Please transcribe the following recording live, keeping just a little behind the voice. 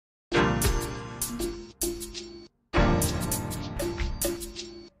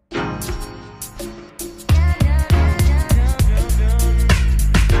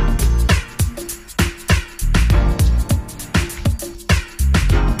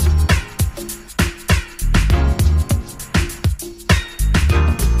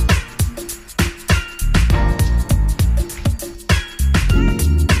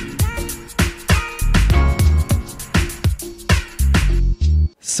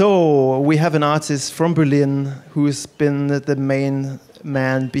So we have an artist from Berlin who's been the main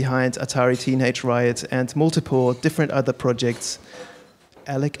man behind Atari Teenage Riot and multiple different other projects,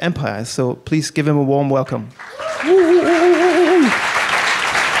 Alec Empire. So please give him a warm welcome.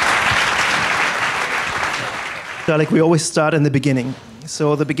 So Alec, we always start in the beginning.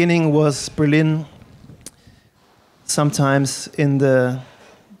 So the beginning was Berlin, sometimes in the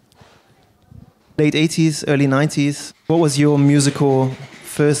late 80s, early 90s. What was your musical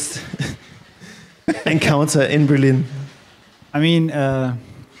first encounter in Berlin? I mean,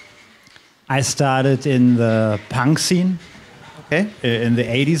 I started in the punk scene. Okay. In the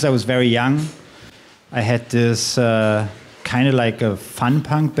 80s, I was very young. I had this kind of like a fun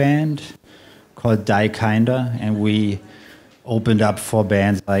punk band called Die Kinder, and we opened up for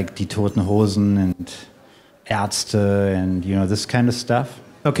bands like Die Toten Hosen and Ärzte and, you know, this kind of stuff.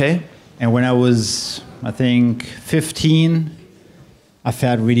 Okay. And when I was, I think, 15, I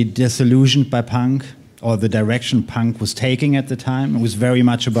felt really disillusioned by punk, or the direction punk was taking at the time. It was very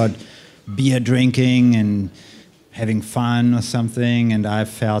much about beer drinking and having fun or something, and I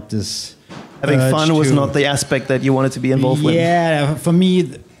felt this having fun was not the aspect that you wanted to be involved with. Yeah, for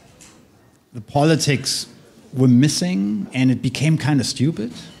me, the politics were missing, and it became kind of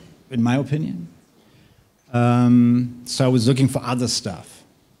stupid, in my opinion. So I was looking for other stuff.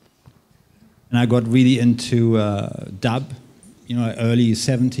 And I got really into dub, you know, early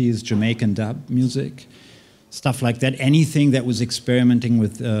 70s Jamaican dub music, stuff like that. Anything that was experimenting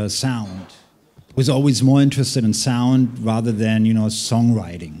with sound. Was always more interested in sound rather than, you know,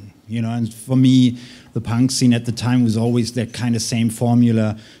 songwriting. You know, and for me, the punk scene at the time was always that kind of same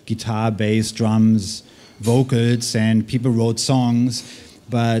formula: guitar, bass, drums, vocals, and people wrote songs.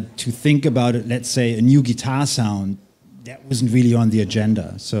 But to think about it, let's say a new guitar sound, that wasn't really on the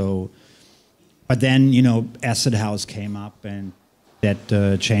agenda. So, but then, you know, acid house came up, and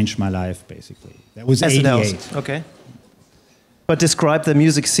that changed my life basically. That was acid 88. house. Okay. But describe the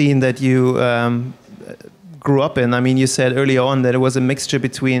music scene that you grew up in. I mean, you said earlier on that it was a mixture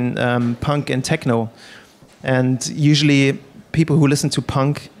between punk and techno. And usually people who listen to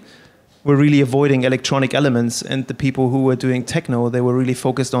punk were really avoiding electronic elements. And the people who were doing techno, they were really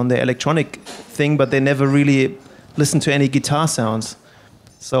focused on the electronic thing, but they never really listened to any guitar sounds.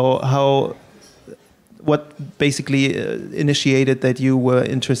 So what basically initiated that you were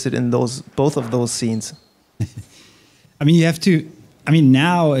interested in both of those scenes? I mean, you have to. I mean,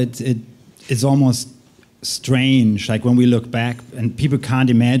 now it's almost strange. Like when we look back, and people can't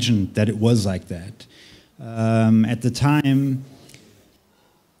imagine that it was like that. At the time,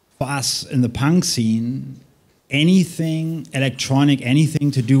 for us in the punk scene, anything electronic, anything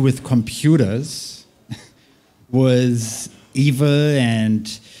to do with computers, was evil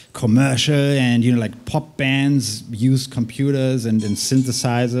and commercial, and, you know, like pop bands used computers and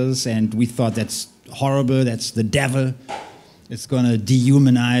synthesizers, and we thought that's horrible, that's the devil. It's going to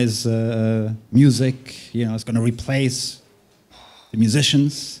dehumanize music, you know, it's going to replace the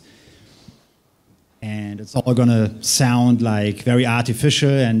musicians, and it's all going to sound like very artificial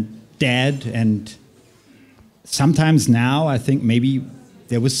and dead. And sometimes now I think maybe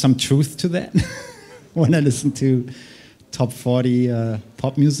there was some truth to that when I listen to top 40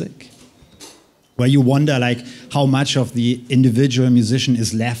 pop music, where you wonder like how much of the individual musician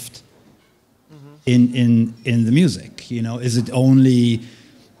is left in the music. You know, is it only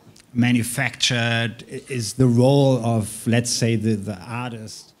manufactured? Is the role of, let's say, the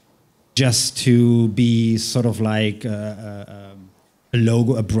artist just to be sort of like a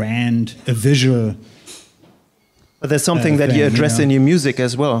logo, a brand, a visual? But there's something that you address in your music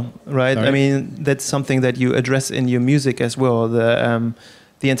as well, right? Sorry? I mean, that's something that you address in your music as well, the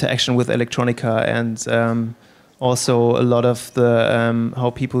interaction with electronica, and also a lot of the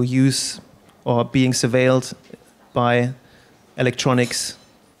how people use or being surveilled by electronics.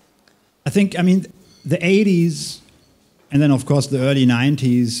 I think, I mean, the 80s and then, of course, the early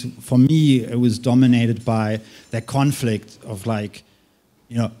 90s, for me, it was dominated by that conflict of, like,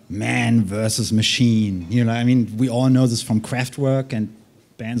 you know, man versus machine. You know, I mean, we all know this from Kraftwerk and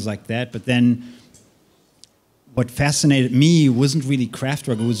bands like that. But then what fascinated me wasn't really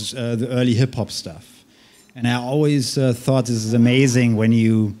Kraftwerk, it was the early hip-hop stuff. And I always thought this is amazing when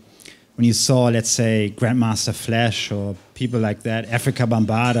you saw, let's say, Grandmaster Flash or people like that, Afrika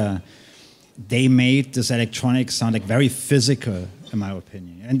Bambaataa. They made this electronic sound like very physical, in my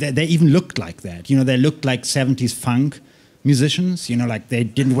opinion. And they even looked like that. You know, they looked like 70s funk musicians. You know, like they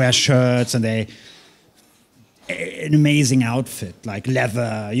didn't wear shirts, and an amazing outfit, like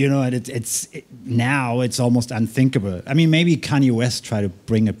leather, you know, and now it's almost unthinkable. I mean, maybe Kanye West tried to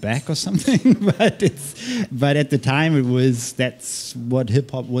bring it back or something, but at the time that's what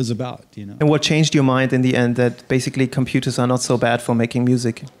hip hop was about, you know. And what changed your mind in the end that basically computers are not so bad for making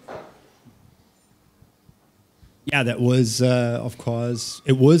music? Yeah, that was, of course,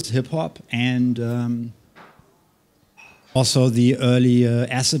 it was hip hop and also the early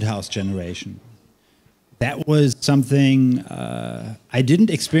acid house generation. That was something, I didn't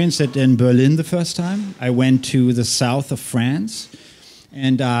experience it in Berlin the first time. I went to the south of France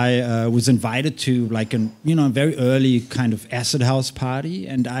and I was invited to like a very early kind of acid house party.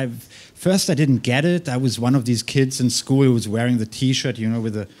 And first I didn't get it. I was one of these kids in school who was wearing the t-shirt, you know,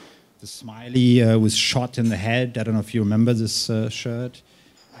 with the smiley was shot in the head. I don't know if you remember this shirt.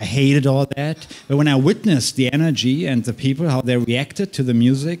 I hated all that. But when I witnessed the energy and the people, how they reacted to the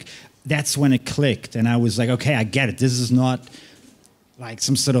music, that's when it clicked. And I was like, okay, I get it. This is not like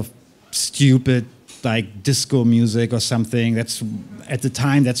some sort of stupid like disco music or something. At the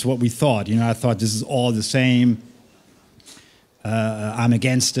time, that's what we thought. You know, I thought this is all the same. I'm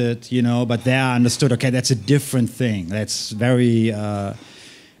against it, you know. But there I understood, okay, that's a different thing. That's very...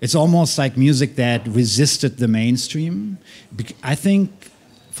 it's almost like music that resisted the mainstream. I think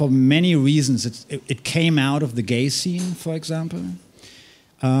for many reasons, it came out of the gay scene, for example.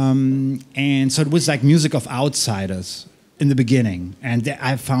 And so it was like music of outsiders in the beginning. And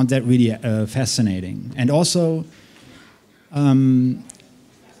I found that really fascinating. And also, the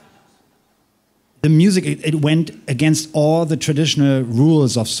music, it went against all the traditional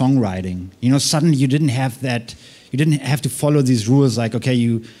rules of songwriting. You know, suddenly you didn't have that, you didn't have to follow these rules like, okay,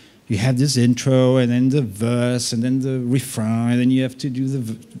 you have this intro and then the verse and then the refrain and then you have to do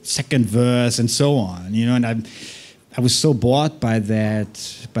the second verse and so on, you know, and I was so bored by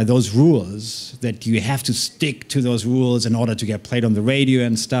that, by those rules, that you have to stick to those rules in order to get played on the radio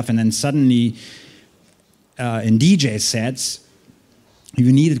and stuff. And then suddenly, in DJ sets, you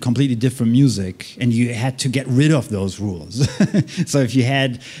needed completely different music, and you had to get rid of those rules. So if you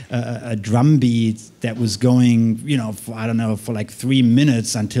had a drum beat that was going, you know, for, I don't know, for like 3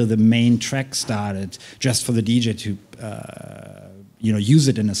 minutes until the main track started, just for the DJ to, you know, use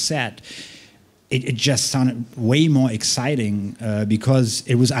it in a set, it just sounded way more exciting because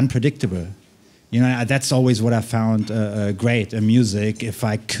it was unpredictable. You know, that's always what I found great in music, if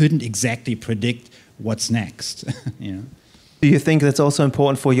I couldn't exactly predict what's next, you know. Do you think that's also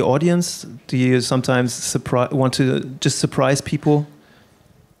important for your audience? Do you sometimes want to just surprise people?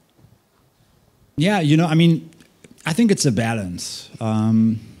 Yeah, you know, I mean, I think it's a balance.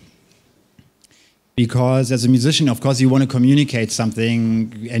 Because as a musician, of course, you want to communicate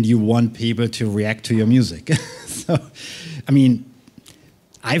something and you want people to react to your music. So, I mean,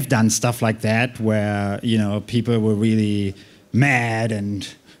 I've done stuff like that where, you know, people were really mad and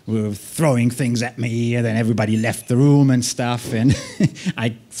were throwing things at me, and then everybody left the room and stuff. And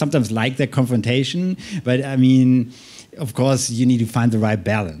I sometimes like that confrontation, but I mean, of course, you need to find the right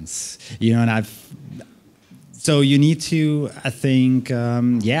balance, you know. And so you need to, I think,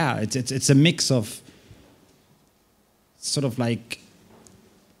 yeah, it's a mix of sort of like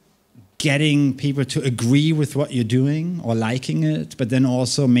getting people to agree with what you're doing or liking it, but then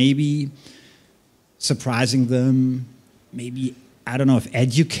also maybe surprising them, maybe, I don't know if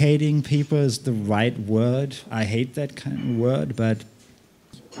educating people is the right word. I hate that kind of word, but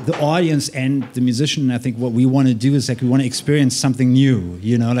the audience and the musician, I think what we want to do is like we want to experience something new,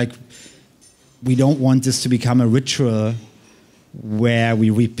 you know, like we don't want this to become a ritual where we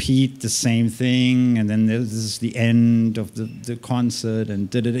repeat the same thing and then this is the end of the concert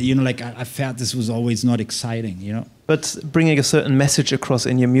and you know, like I felt this was always not exciting, you know. But bringing a certain message across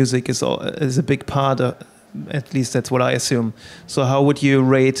in your music is a big part of, at least that's what I assume. So how would you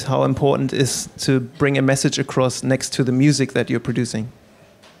rate how important it is to bring a message across next to the music that you're producing?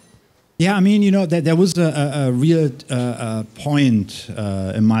 Yeah, I mean, you know, there was a real point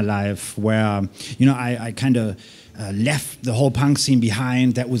in my life where, you know, I kind of left the whole punk scene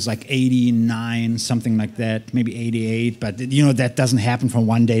behind. That was like 89, something like that, maybe 88. But, you know, that doesn't happen from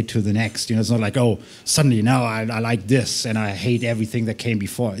one day to the next. You know, it's not like, oh, suddenly now I like this and I hate everything that came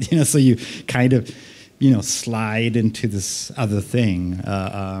before it. You know, so you kind of, you know, slide into this other thing.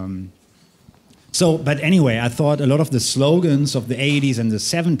 But anyway, I thought a lot of the slogans of the 80s and the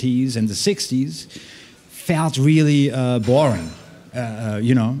 70s and the 60s felt really boring,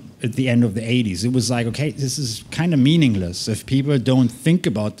 you know, at the end of the 80s. It was like, okay, this is kind of meaningless if people don't think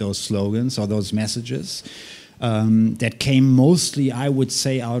about those slogans or those messages that came mostly, I would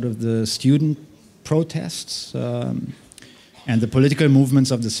say, out of the student protests and the political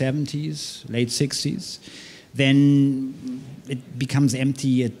movements of the 70s, late 60s. then it becomes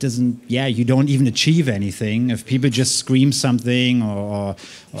empty. It doesn't, you don't even achieve anything. If people just scream something or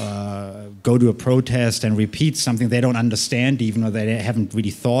go to a protest and repeat something they don't understand even, or they haven't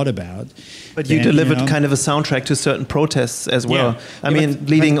really thought about. But you delivered kind of a soundtrack to certain protests as well. I mean,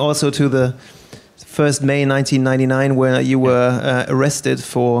 leading also to the 1st May 1999, where you were arrested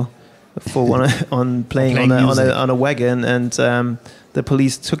for playing on a wagon, and the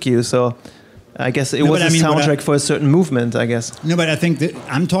police took you. So I guess it was a soundtrack for a certain movement, I guess. No, but I think that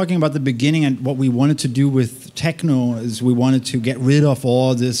I'm talking about the beginning, and what we wanted to do with techno is we wanted to get rid of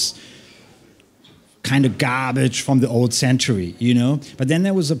all this kind of garbage from the old century, you know? But then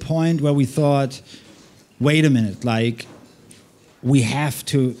there was a point where we thought, wait a minute, like, we have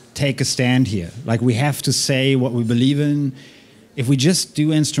to take a stand here. Like, we have to say what we believe in. If we just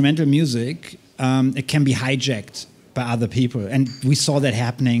do instrumental music, it can be hijacked by other people. And we saw that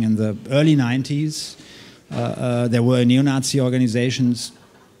happening in the early 90s. There were neo-Nazi organizations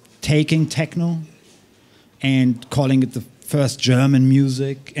taking techno and calling it the first German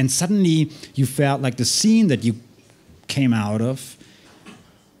music. And suddenly you felt like the scene that you came out of,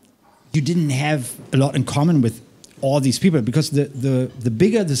 you didn't have a lot in common with all these people, because the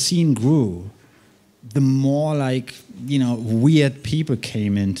bigger the scene grew, the more like, you know, weird people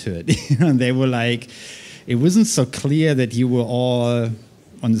came into it. You know, they were like, it wasn't so clear that you were all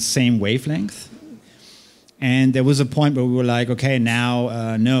on the same wavelength. And there was a point where we were like, okay,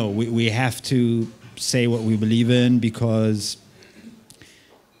 now, no, we have to say what we believe in, because,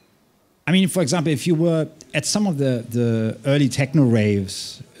 I mean, for example, if you were at some of the early techno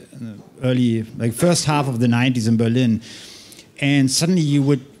raves, early, like first half of the 90s in Berlin, and suddenly you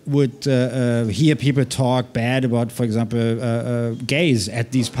would hear people talk bad about, for example, gays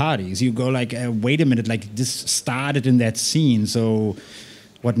at these parties. You go like, wait a minute, like this started in that scene, so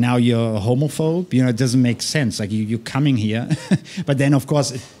what, now you're a homophobe? You know, it doesn't make sense. Like you're coming here. But then, of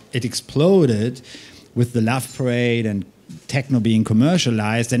course, it exploded with the Love Parade and techno being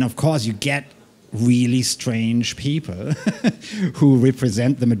commercialized. And of course, you get really strange people who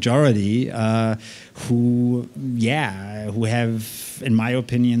represent the majority, who have, in my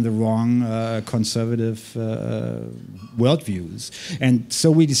opinion, the wrong conservative worldviews. And so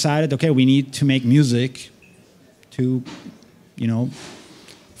we decided, okay, we need to make music to, you know,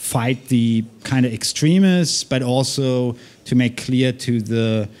 fight the kind of extremists, but also to make clear to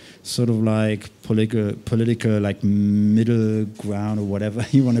the sort of like political like middle ground, or whatever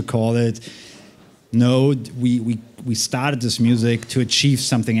you want to call it. No, we started this music to achieve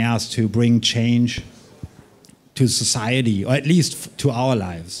something else, to bring change to society, or at least to our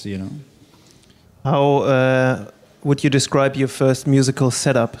lives, you know. How would you describe your first musical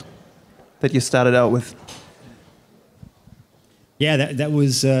setup that you started out with? Yeah, that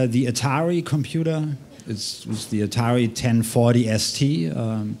was the Atari computer. It was the Atari 1040 ST,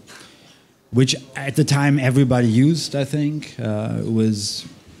 which at the time everybody used, I think. It was,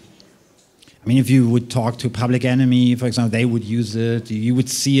 I mean, if you would talk to Public Enemy, for example, they would use it. You would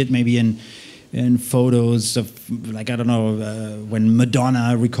see it maybe in photos of, like, I don't know, when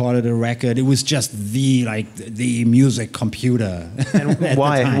Madonna recorded a record. It was just the music computer. And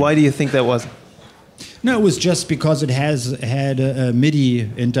why? Why do you think that was? No, it was just because it had a MIDI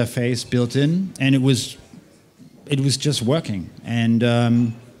interface built in, and it was just working.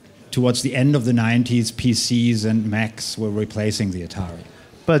 And towards the end of the 90s, PCs and Macs were replacing the Atari.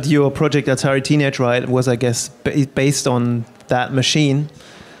 But your project Atari Teenage Riot was, I guess, based on that machine,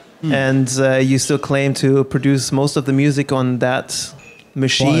 and you still claim to produce most of the music on that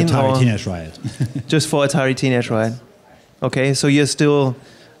machine. For Atari Teenage Riot. Just for Atari Teenage Riot. Okay, so you're still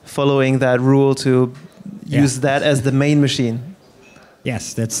following that rule to use that as the main machine.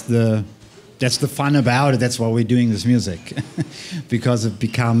 Yes, that's the fun about it. That's why we're doing this music, because it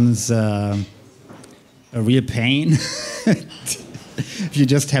becomes a real pain. If you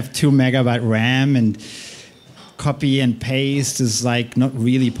just have 2 megabyte RAM, and copy and paste is like not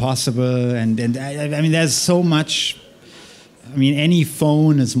really possible. And I mean, there's so much. I mean, any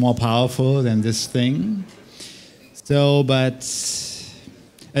phone is more powerful than this thing. So, but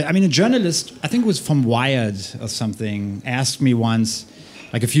I mean, a journalist, I think it was from Wired or something, asked me once,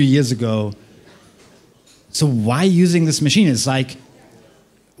 like a few years ago, so why using this machine? It's like,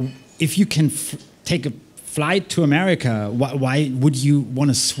 if you can take a flight to America, why would you want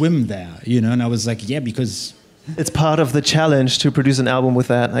to swim there? You know, and I was like, yeah, because it's part of the challenge to produce an album with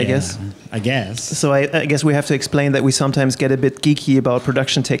that, I guess. I guess. So I guess we have to explain that we sometimes get a bit geeky about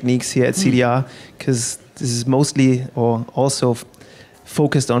production techniques here at CDR, because this is mostly, or also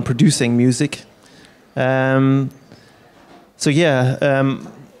focused on producing music. So yeah,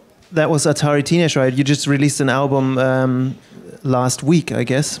 that was Atari Teenage Riot. You just released an album last week, I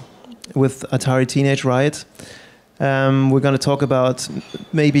guess, with Atari Teenage Riot. We're going to talk about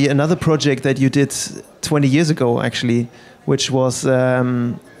maybe another project that you did 20 years ago, actually, which was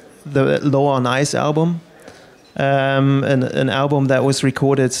the Low on Ice album, an album that was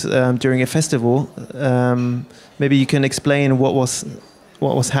recorded during a festival. Maybe you can explain what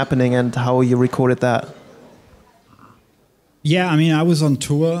was happening and how you recorded that. Yeah, I mean, I was on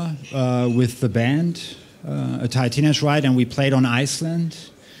tour with the band, Atari Teenage Riot, and we played on Iceland.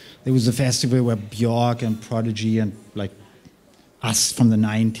 There was a festival where Björk and Prodigy and like us from the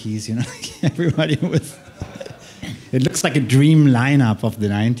 90s, you know, everybody was. It looks like a dream lineup of the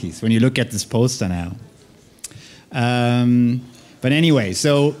 90s when you look at this poster now. But anyway,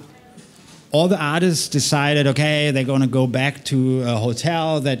 so all the artists decided, okay, they're going to go back to a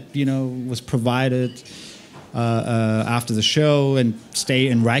hotel that, you know, was provided after the show and stay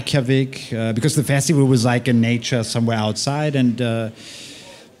in Reykjavik because the festival was like in nature somewhere outside, and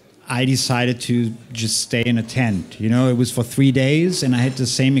I decided to just stay in a tent. You know, it was for 3 days, and I had the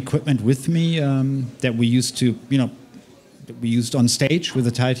same equipment with me that we used to, you know, that we used on stage with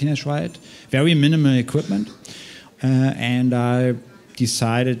the Atari Teenage Riot. Very minimal equipment, and I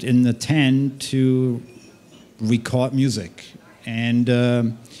decided in the tent to record music. And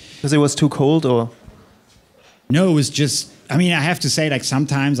because it was too cold, or? No, it was just, I mean, I have to say, like,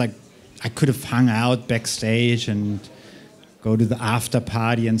 sometimes, like, I could have hung out backstage and go to the after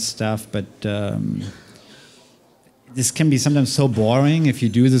party and stuff, but this can be sometimes so boring if you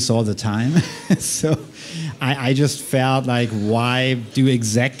do this all the time. So I just felt like, why do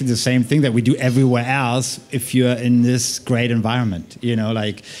exactly the same thing that we do everywhere else if you're in this great environment, you know,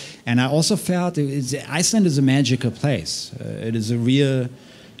 like, and I also felt Iceland is a magical place. It is a real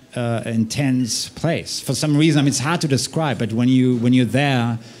intense place. For some reason, I mean, it's hard to describe, but when you're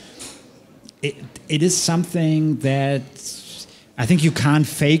there, it is something that I think you can't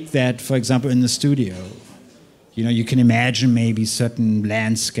fake that, for example, in the studio. You know, you can imagine maybe certain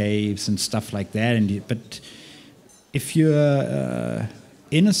landscapes and stuff like that, but if you're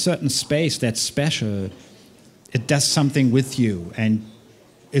in a certain space that's special, it does something with you, and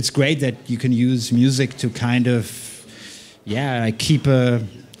it's great that you can use music to kind of,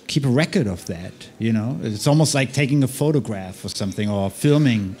 keep a record of that, you know? It's almost like taking a photograph or something, or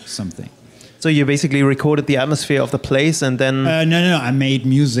filming something. So you basically recorded the atmosphere of the place, and then... No, I made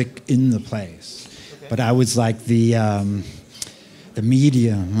music in the place. Okay. But I was like the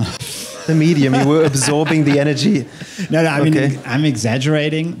medium. The medium, you were absorbing the energy. No, I mean, I'm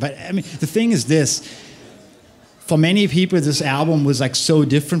exaggerating, but I mean, the thing is this. For many people, this album was like so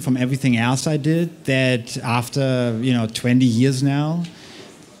different from everything else I did that after, 20 years now,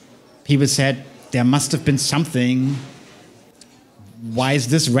 people said, there must have been something. Why is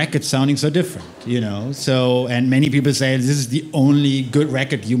this record sounding so different, So, and many people say, this is the only good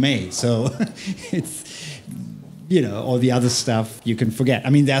record you made. So it's, all the other stuff you can forget. I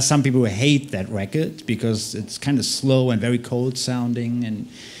mean, there are some people who hate that record because it's kind of slow and very cold sounding. And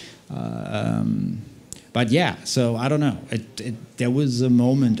but yeah, so I don't know. There was a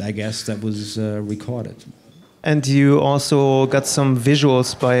moment, I guess, that was recorded. And you also got some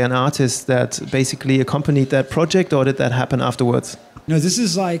visuals by an artist that basically accompanied that project, or did that happen afterwards? No, this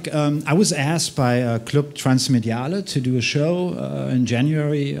is like, I was asked by Club Transmediale to do a show in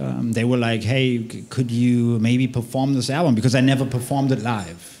January. They were like, hey, could you maybe perform this album? Because I never performed it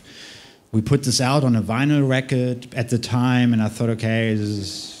live. We put this out on a vinyl record at the time, and I thought, okay, this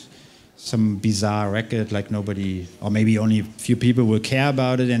is some bizarre record, like nobody, or maybe only a few people will care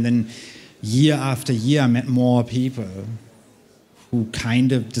about it. And then year after year, I met more people who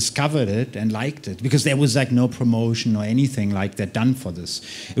kind of discovered it and liked it, because there was like no promotion or anything like that done for this.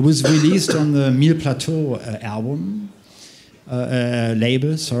 It was released on the Mille Plateau album,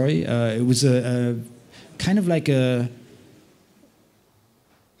 label, sorry. It was a kind of like a,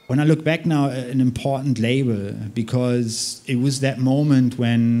 when I look back now, an important label, because it was that moment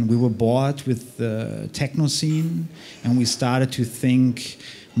when we were bored with the techno scene and we started to think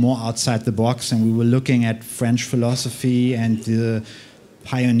more outside the box, and we were looking at French philosophy and the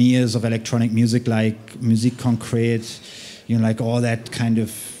pioneers of electronic music like Musique Concrète, like all that kind of,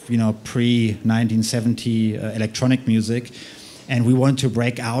 pre-1970 electronic music. And we wanted to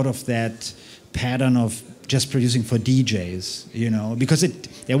break out of that pattern of just producing for DJs, because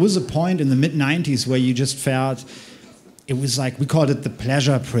there was a point in the mid-90s where you just felt it was like, we called it the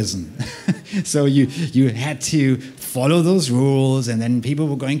pleasure prison. So you had to follow those rules, and then people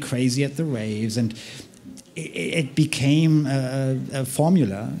were going crazy at the raves, and it became a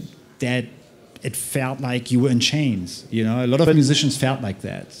formula that it felt like you were in chains. You know, a lot of musicians felt like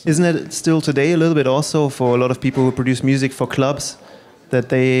that. Isn't it still today a little bit also for a lot of people who produce music for clubs that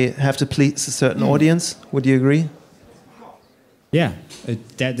they have to please a certain audience? Would you agree? Yeah, I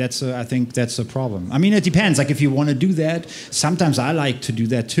think that's a problem. I mean, it depends. Like, if you want to do that, sometimes I like to do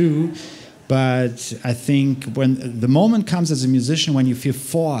that too. But I think when the moment comes as a musician when you feel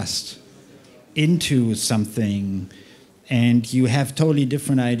forced into something and you have totally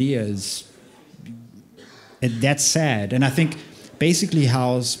different ideas, that's sad. And I think basically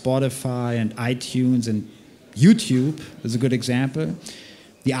how Spotify and iTunes and YouTube is a good example,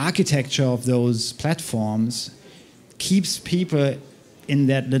 the architecture of those platforms keeps people in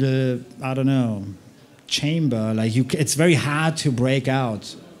that little, I don't know, chamber. Like, it's very hard to break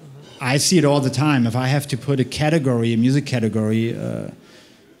out. I see it all the time. If I have to put a category, a music category,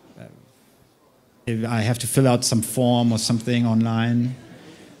 if I have to fill out some form or something online,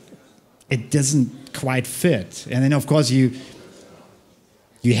 it doesn't quite fit. And then, of course, you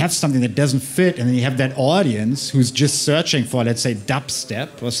have something that doesn't fit, and then you have that audience who's just searching for, let's say,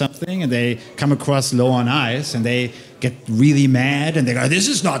 dubstep or something, and they come across Low on Ice, and they get really mad, and they go, "This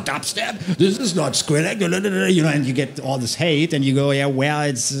is not dubstep, this is not Skrillex," you know, and you get all this hate, and you go, "Yeah, well,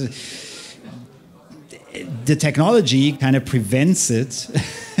 it's the technology kind of prevents it."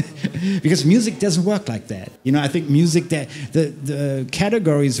 Because music doesn't work like that. You know, I think music, the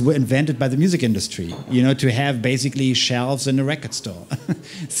categories were invented by the music industry, you know, to have basically shelves in a record store.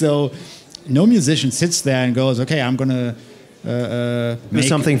 So no musician sits there and goes, "Okay, I'm going to do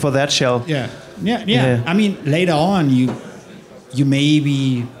something for that shelf." Yeah. I mean, later on, you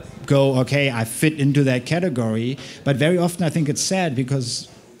maybe go, "Okay, I fit into that category." But very often I think it's sad because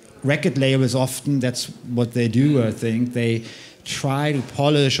record labels often, that's what they do, I think. They try to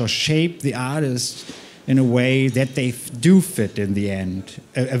polish or shape the artist in a way that they do fit in the end,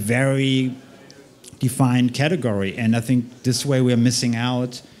 a very defined category. And I think this way we're missing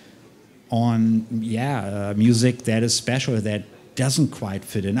out on, music that is special, that doesn't quite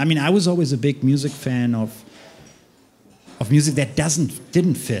fit in. I mean, I was always a big music fan of music that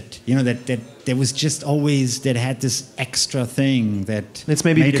didn't fit. You know, that there was just always, that had this extra thing that it's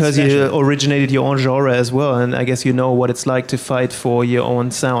maybe because you originated your own genre as well, and I guess you know what it's like to fight for your own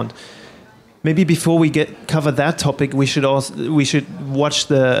sound. Maybe before we cover that topic, we should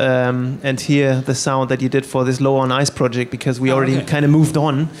watch and hear the sound that you did for this Low on Ice project, because we already kind of moved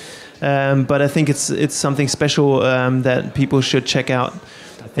on. But I think it's something special that people should check out.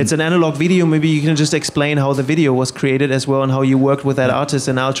 It's an analog video. Maybe you can just explain how the video was created as well and how you worked with that artist,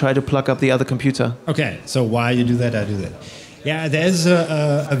 and I'll try to plug up the other computer. Okay, so while you do that, I do that. Yeah, there's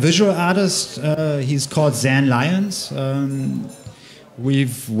a visual artist. He's called Zan Lyons.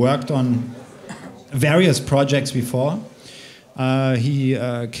 We've worked on various projects before. He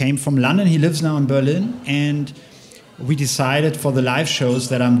came from London. He lives now in Berlin. And we decided for the live shows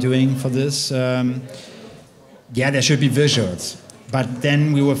that I'm doing for this, there should be visuals. But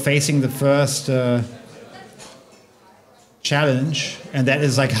then we were facing the first challenge, and that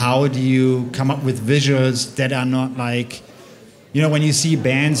is like, how do you come up with visuals that are not like, you know, when you see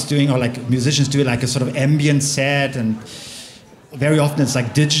bands doing, or like musicians do like a sort of ambient set, and very often it's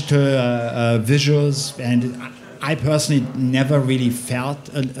like digital visuals, and I personally never really felt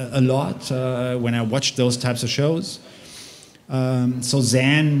a lot when I watched those types of shows. So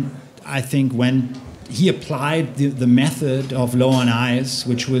Zan, I think, he applied the method of Low on Ice,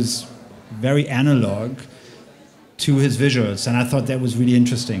 which was very analog, to his visuals, and I thought that was really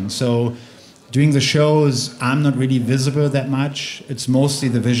interesting. So doing the shows, I'm not really visible that much. It's mostly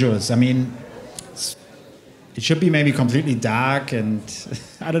the visuals. I mean, it should be maybe completely dark, and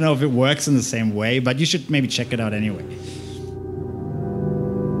I don't know if it works in the same way, but you should maybe check it out anyway.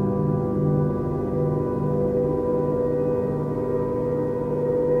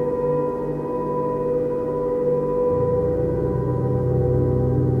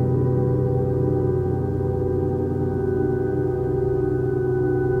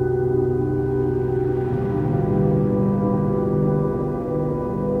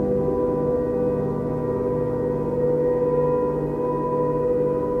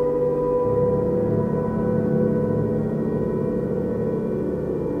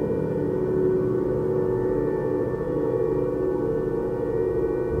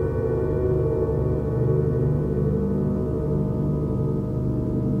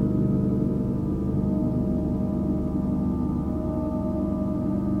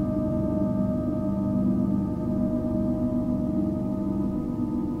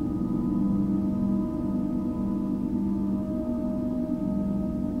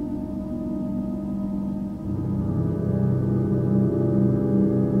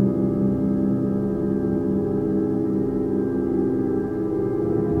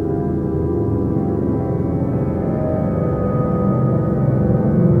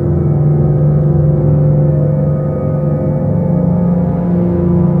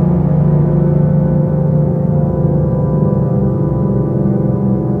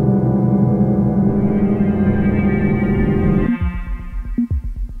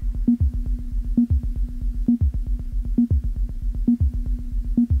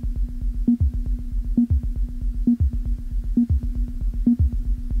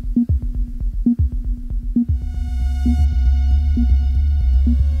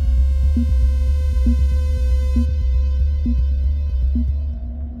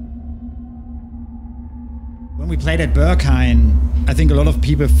 at Berkheim, I think a lot of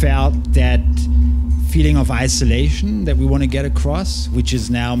people felt that feeling of isolation that we want to get across, which is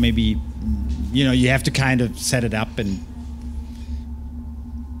now maybe, you have to kind of set it up, and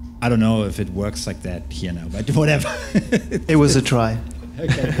I don't know if it works like that here now, but whatever. It was a try.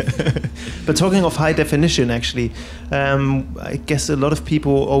 Okay. But talking of high definition, actually, I guess a lot of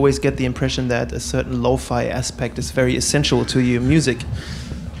people always get the impression that a certain lo-fi aspect is very essential to your music.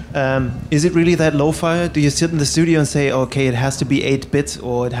 Is it really that lo-fi? Do you sit in the studio and say, okay, it has to be 8-bit,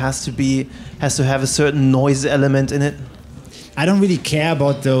 or it has to have a certain noise element in it? I don't really care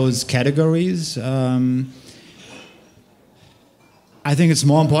about those categories. I think it's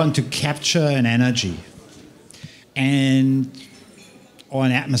more important to capture an energy or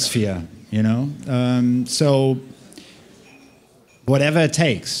an atmosphere, so whatever it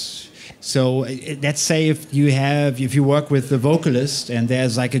takes. So let's say if you work with the vocalist and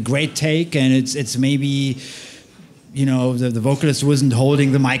there's like a great take, and it's maybe, the vocalist wasn't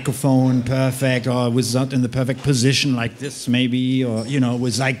holding the microphone perfect, or was not in the perfect position like this maybe, or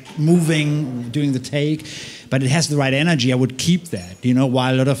was like moving doing the take, but it has the right energy, I would keep that,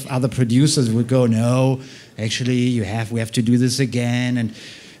 while a lot of other producers would go, no, actually we have to do this again. And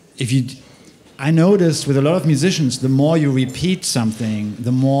I noticed with a lot of musicians, the more you repeat something,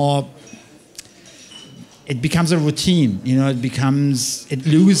 the more it becomes a routine, it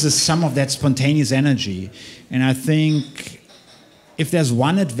loses some of that spontaneous energy. And I think if there's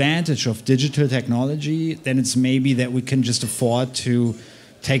one advantage of digital technology, then it's maybe that we can just afford to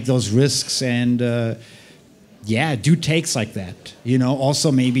take those risks and do takes like that,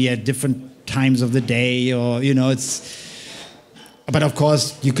 also maybe at different times of the day, or but of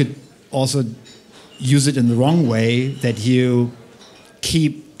course you could also use it in the wrong way, that you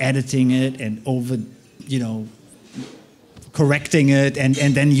keep editing it and correcting it, and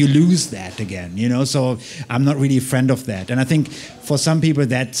then you lose that again, so I'm not really a friend of that. And I think for some people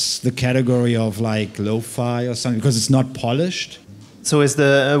that's the category of like lo-fi or something, because it's not polished. So is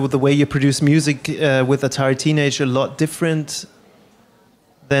the way you produce music with Atari Teenage a lot different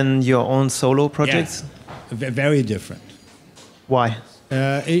than your own solo projects? Yeah, very different. Why?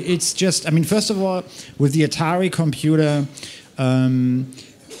 It's just, first of all, with the Atari computer,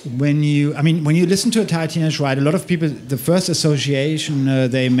 when you listen to Atari Teenage Riot, a lot of people, the first association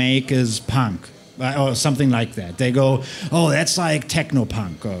they make is punk, or something like that. They go, oh, that's like techno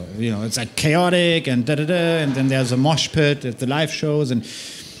punk, or it's like chaotic and and then there's a mosh pit at the live shows, and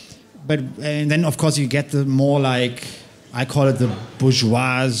then of course you get the more like, I call it the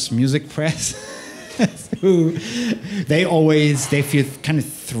bourgeois music press. Who they feel kind of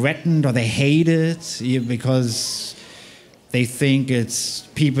threatened, or they hate it because they think it's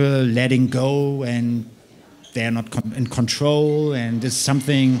people letting go and they're not in control, and there's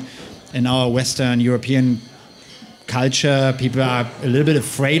something in our Western European culture people are a little bit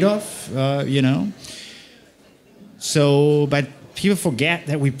afraid of, So, but people forget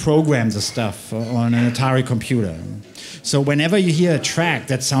that we program the stuff on an Atari computer. So whenever you hear a track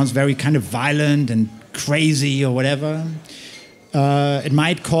that sounds very kind of violent and crazy or whatever, it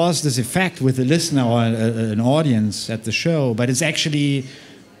might cause this effect with a listener or an audience at the show, but it's actually,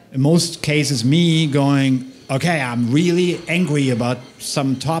 in most cases, me going, okay, I'm really angry about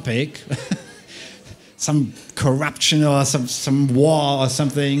some topic, some corruption or some war or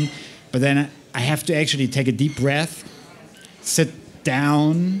something, but then I have to actually take a deep breath, sit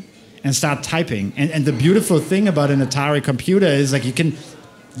down, and start typing. And the beautiful thing about an Atari computer is like you can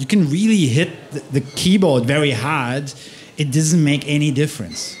really hit the keyboard very hard. It doesn't make any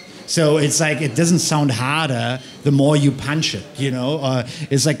difference. So it's like it doesn't sound harder the more you punch it,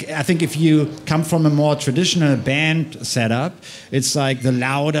 It's like, I think if you come from a more traditional band setup, it's like the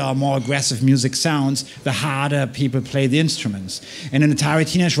louder, more aggressive music sounds, the harder people play the instruments. And in Atari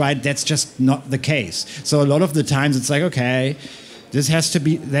Teenage Riot, that's just not the case. So a lot of the times it's like, okay, this has to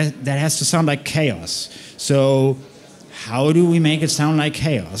be, that has to sound like chaos. So how do we make it sound like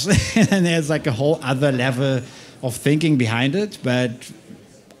chaos? And there's like a whole other level of thinking behind it, but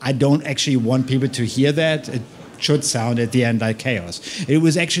I don't actually want people to hear that. It should sound at the end like chaos. It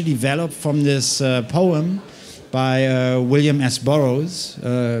was actually developed from this poem by William S. Burroughs.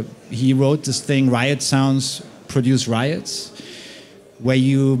 He wrote this thing, Riot Sounds Produce Riots, where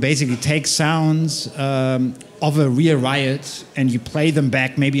you basically take sounds of a real riot and you play them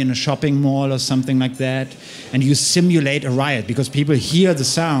back maybe in a shopping mall or something like that, and you simulate a riot because people hear the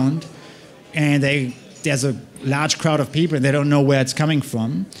sound and there's a large crowd of people and they don't know where it's coming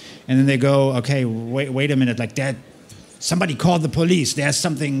from, and then they go, okay, wait a minute, like that, somebody called the police, there's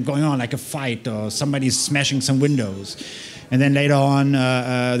something going on, like a fight, or somebody's smashing some windows. And then later on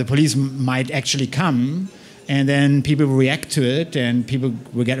the police might actually come, and then people react to it, and people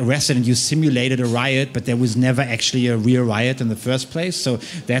will get arrested, and you simulated a riot, but there was never actually a real riot in the first place. So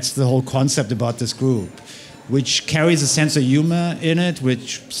that's the whole concept about this group, which carries a sense of humor in it,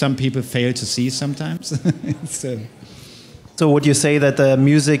 which some people fail to see sometimes. So would you say that the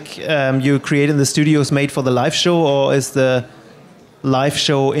music you create in the studio is made for the live show, or is the live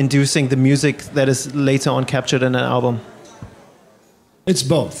show inducing the music that is later on captured in an album? It's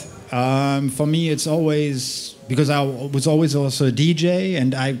both. For me, it's always, because I was always also a DJ,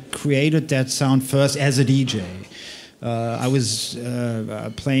 and I created that sound first as a DJ. I was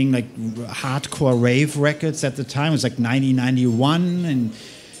playing like hardcore rave records at the time. It was like 1991, and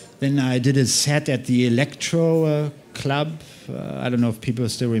then I did a set at the Electro Club. I don't know if people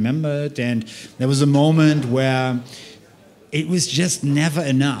still remember it. And there was a moment where it was just never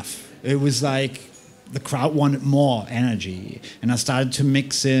enough. It was like the crowd wanted more energy, and I started to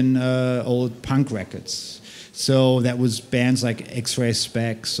mix in old punk records. So that was bands like X-Ray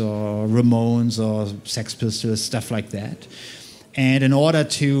Specs or Ramones or Sex Pistols, stuff like that. And in order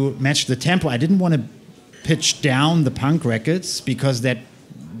to match the tempo, I didn't want to pitch down the punk records because that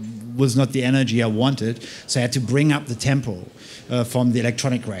was not the energy I wanted. So I had to bring up the tempo from the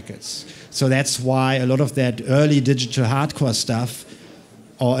electronic records. So that's why a lot of that early digital hardcore stuff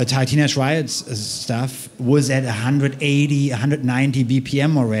or Atari Teenage Riot stuff was at 180, 190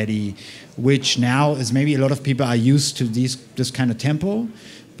 BPM already, which now is maybe a lot of people are used to this kind of tempo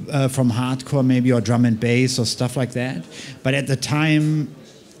from hardcore maybe, or drum and bass or stuff like that. But at the time,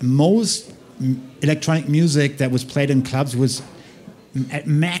 most electronic music that was played in clubs was at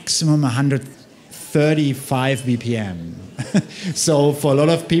maximum 135 BPM. So for a lot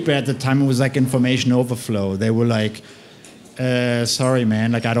of people at the time, it was like information overflow. They were like, sorry,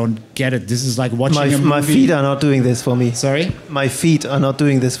 man, like I don't get it. This is like watching a movie. My feet are not doing this for me. Sorry? My feet are not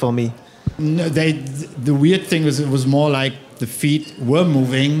doing this for me. No, the weird thing was, it was more like the feet were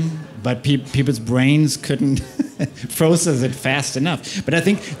moving, but people's brains couldn't process it fast enough. But I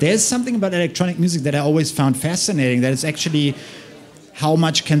think there's something about electronic music that I always found fascinating, that it's actually how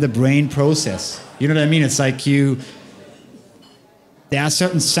much can the brain process. You know what I mean? It's like there are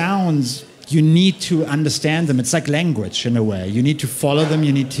certain sounds, you need to understand them. It's like language in a way. You need to follow them,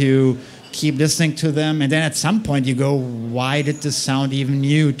 you need to keep listening to them, and then at some point you go, why did this sound even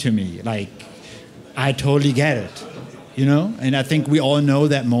new to me? Like, I totally get it, you know? And I think we all know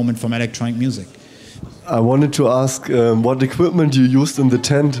that moment from electronic music. I wanted to ask what equipment you used in the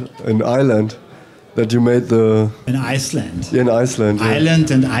tent in Ireland that you made the... In Iceland. Yeah, in Iceland. Yeah.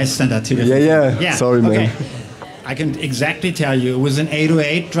 Ireland and Iceland are two different. Yeah. Sorry, man. Okay. I can exactly tell you. It was an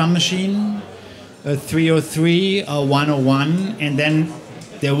 808 drum machine, a 303, a 101, and then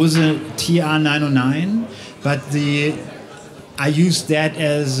there was a TR 909, but I used that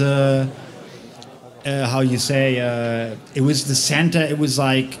as how you say, it was the center. It was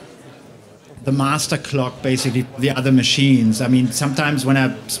like the master clock, basically, the other machines. I mean, sometimes when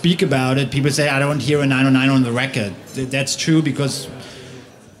I speak about it, people say I don't hear a 909 on the record. That's true because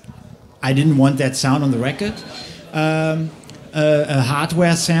I didn't want that sound on the record. A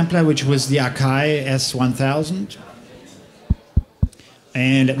hardware sampler, which was the Akai S1000.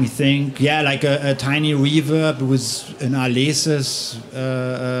 And let me think, like a tiny reverb. It was an Alesis,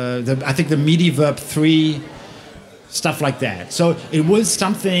 I think the MIDI Verb 3, stuff like that. So it was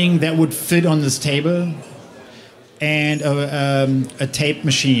something that would fit on this table, and a tape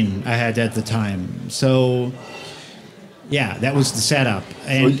machine I had at the time. So yeah, that was the setup.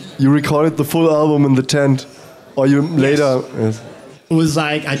 And so you recorded the full album in the tent, or you later? Yes. It was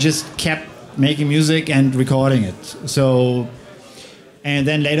like I just kept making music and recording it. So, and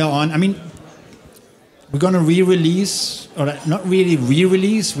then later on, I mean, we're gonna re-release, or not really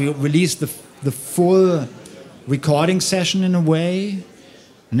re-release. We released the full recording session in a way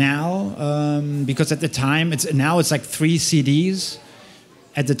now, because at the time it's like 3 CDs.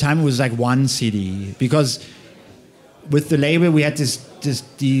 At the time it was like 1 CD, because with the label we had these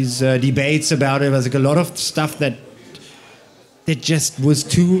debates about it. It was like a lot of stuff that just was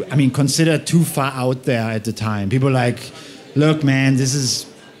considered too far out there at the time. People were like, look, man,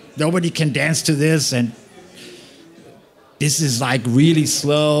 nobody can dance to this, and this is like really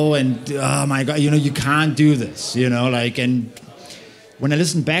slow, and oh my God, you can't do this, like. And when I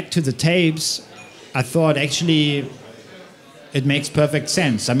listened back to the tapes, I thought actually it makes perfect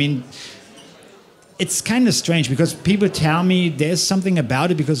sense. I mean, it's kind of strange because people tell me there's something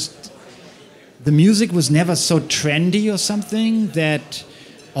about it because the music was never so trendy or something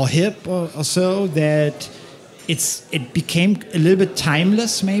or hip or so, that it became a little bit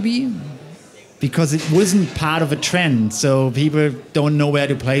timeless maybe. because it wasn't part of a trend, so people don't know where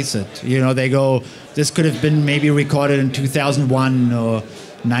to place it. You know, they go, this could have been maybe recorded in 2001 or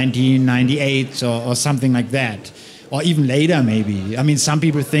 1998 or something like that, or even later maybe. I mean, some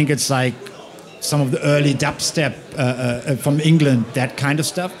people think it's like some of the early dubstep from England, that kind of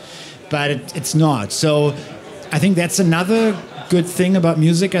stuff, but it's not. So I think that's another good thing about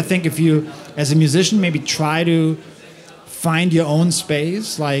music. I think if you, as a musician, maybe try to find your own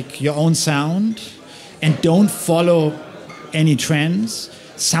space, like your own sound, and don't follow any trends.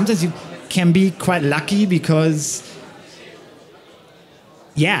 Sometimes you can be quite lucky because,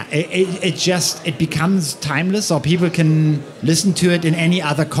 yeah, it becomes timeless, or people can listen to it in any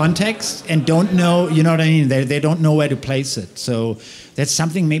other context and don't know, you know what I mean? They don't know where to place it. So that's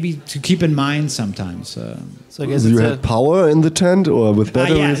something maybe to keep in mind sometimes. So I guess you had power in the tent, or with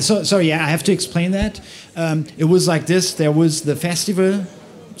batteries? Yeah, I have to explain that. It was like this. There was the festival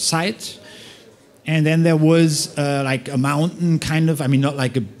site, and then there was like a mountain kind of, I mean, not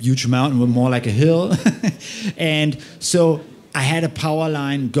like a huge mountain, but more like a hill. And so I had a power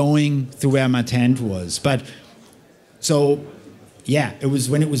line going through where my tent was. But so, yeah, it was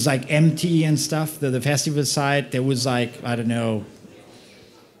when it was like empty and stuff, the festival site, there was like, I don't know,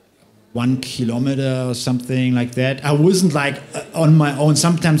 1 kilometer or something like that. I wasn't like on my own.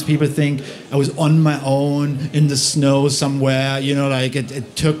 Sometimes people think I was on my own in the snow somewhere, you know, like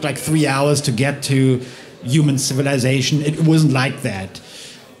it took like 3 hours to get to human civilization. It wasn't like that.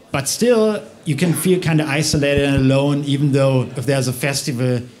 But still, you can feel kind of isolated and alone, even though if there's a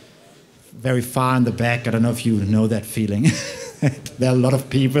festival very far in the back, I don't know if you know that feeling. There are a lot of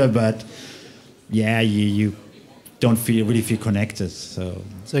people, but yeah, you don't really feel connected. So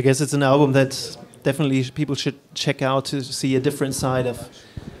I guess it's an album that definitely people should check out to see a different side of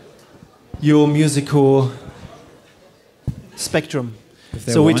your musical spectrum.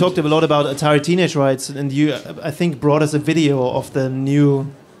 So we talked a lot about Atari Teenage Riot, and you, I think, brought us a video of the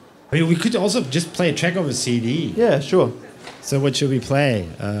new... I mean, we could also just play a track of a CD. Yeah, sure. So what should we play?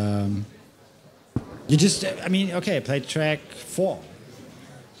 You just, I mean, okay, play track 4,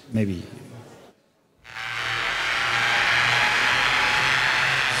 maybe.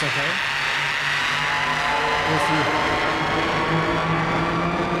 It's okay. We'll see.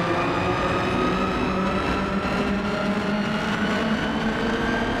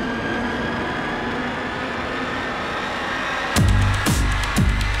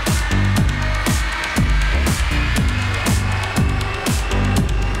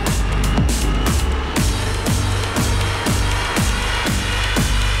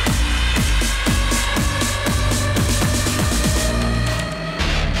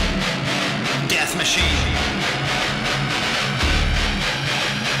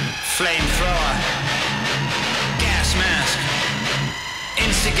 Flamethrower, gas mask,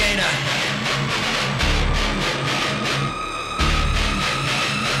 instigator.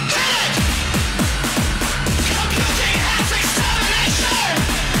 Hit it! Computing has extermination!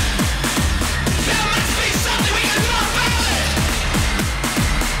 There must be something we can do about it!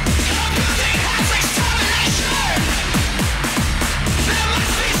 Computing has extermination! There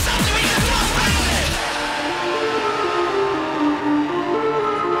must be something we can do about it!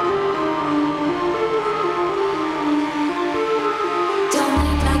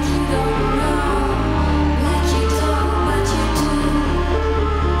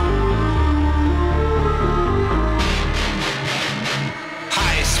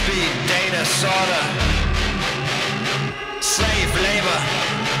 Disorder, slave labor,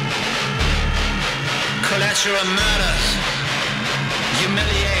 collateral murders,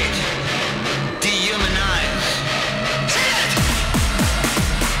 humiliate, dehumanize. Hit it!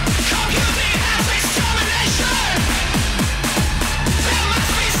 Computing has extermination! There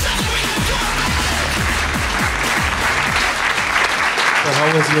must be something we can do about it! So how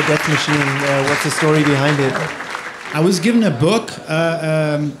was your Death Machine? What's the story behind it? I was given a book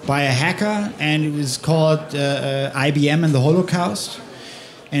by a hacker, and it was called IBM and the Holocaust,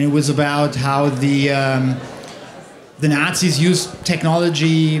 and it was about how the Nazis used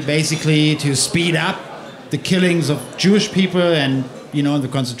technology basically to speed up the killings of Jewish people, and you know, the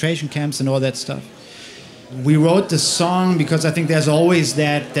concentration camps and all that stuff. We wrote the song because I think there's always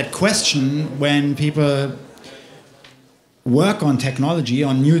that question when people work on technology,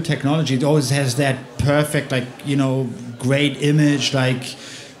 on new technology. It always has that perfect, like, you know, great image, like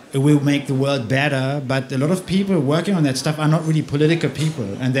it will make the world better. But a lot of people working on that stuff are not really political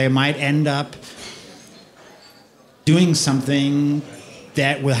people, and they might end up doing something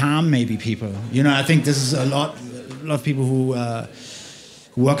that will harm maybe people. You know, I think this is a lot of people who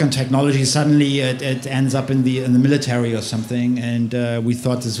who work on technology, suddenly it ends up in the military or something, and we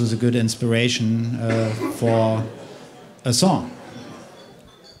thought this was a good inspiration for a song.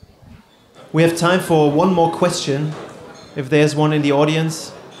 We have time for one more question, if there's one in the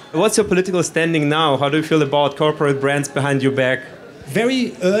audience. What's your political standing now? How do you feel about corporate brands behind your back?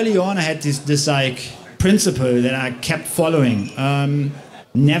 Very early on, I had this like principle that I kept following.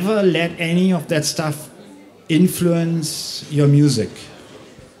 Never let any of that stuff influence your music.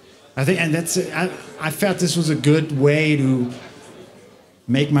 I think, and I felt this was a good way to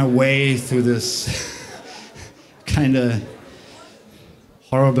make my way through this kind of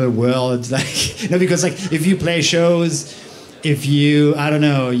horrible world. Like, because like if you play shows, if you, I don't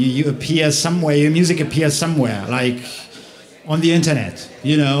know, you appear somewhere, your music appears somewhere, like on the internet,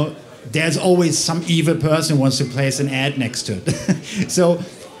 there's always some evil person who wants to place an ad next to it. So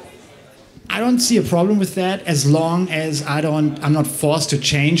I don't see a problem with that as long as I'm not forced to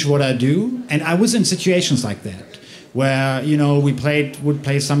change what I do. And I was in situations like that where, we would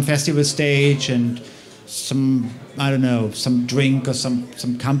play some festival stage and some drink or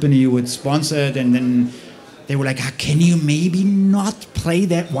some company would sponsor it, and then they were like, can you maybe not play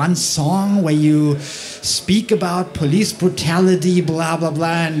that one song where you speak about police brutality, blah, blah,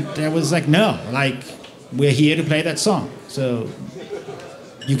 blah. And I was like, no, like, we're here to play that song. So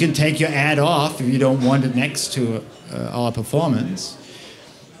you can take your ad off if you don't want it next to our performance.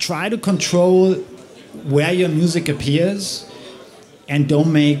 Try to control where your music appears and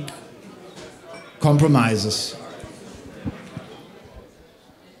don't make compromises.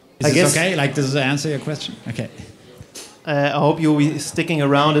 Is this okay? Like, does it answer your question? Okay. I hope you'll be sticking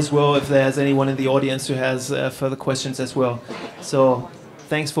around as well if there's anyone in the audience who has further questions as well. So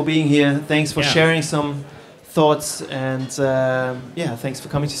thanks for being here. Thanks for sharing some thoughts. And thanks for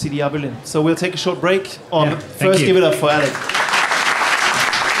coming to CDR Berlin. So we'll take a short break. First, give it up for Alec.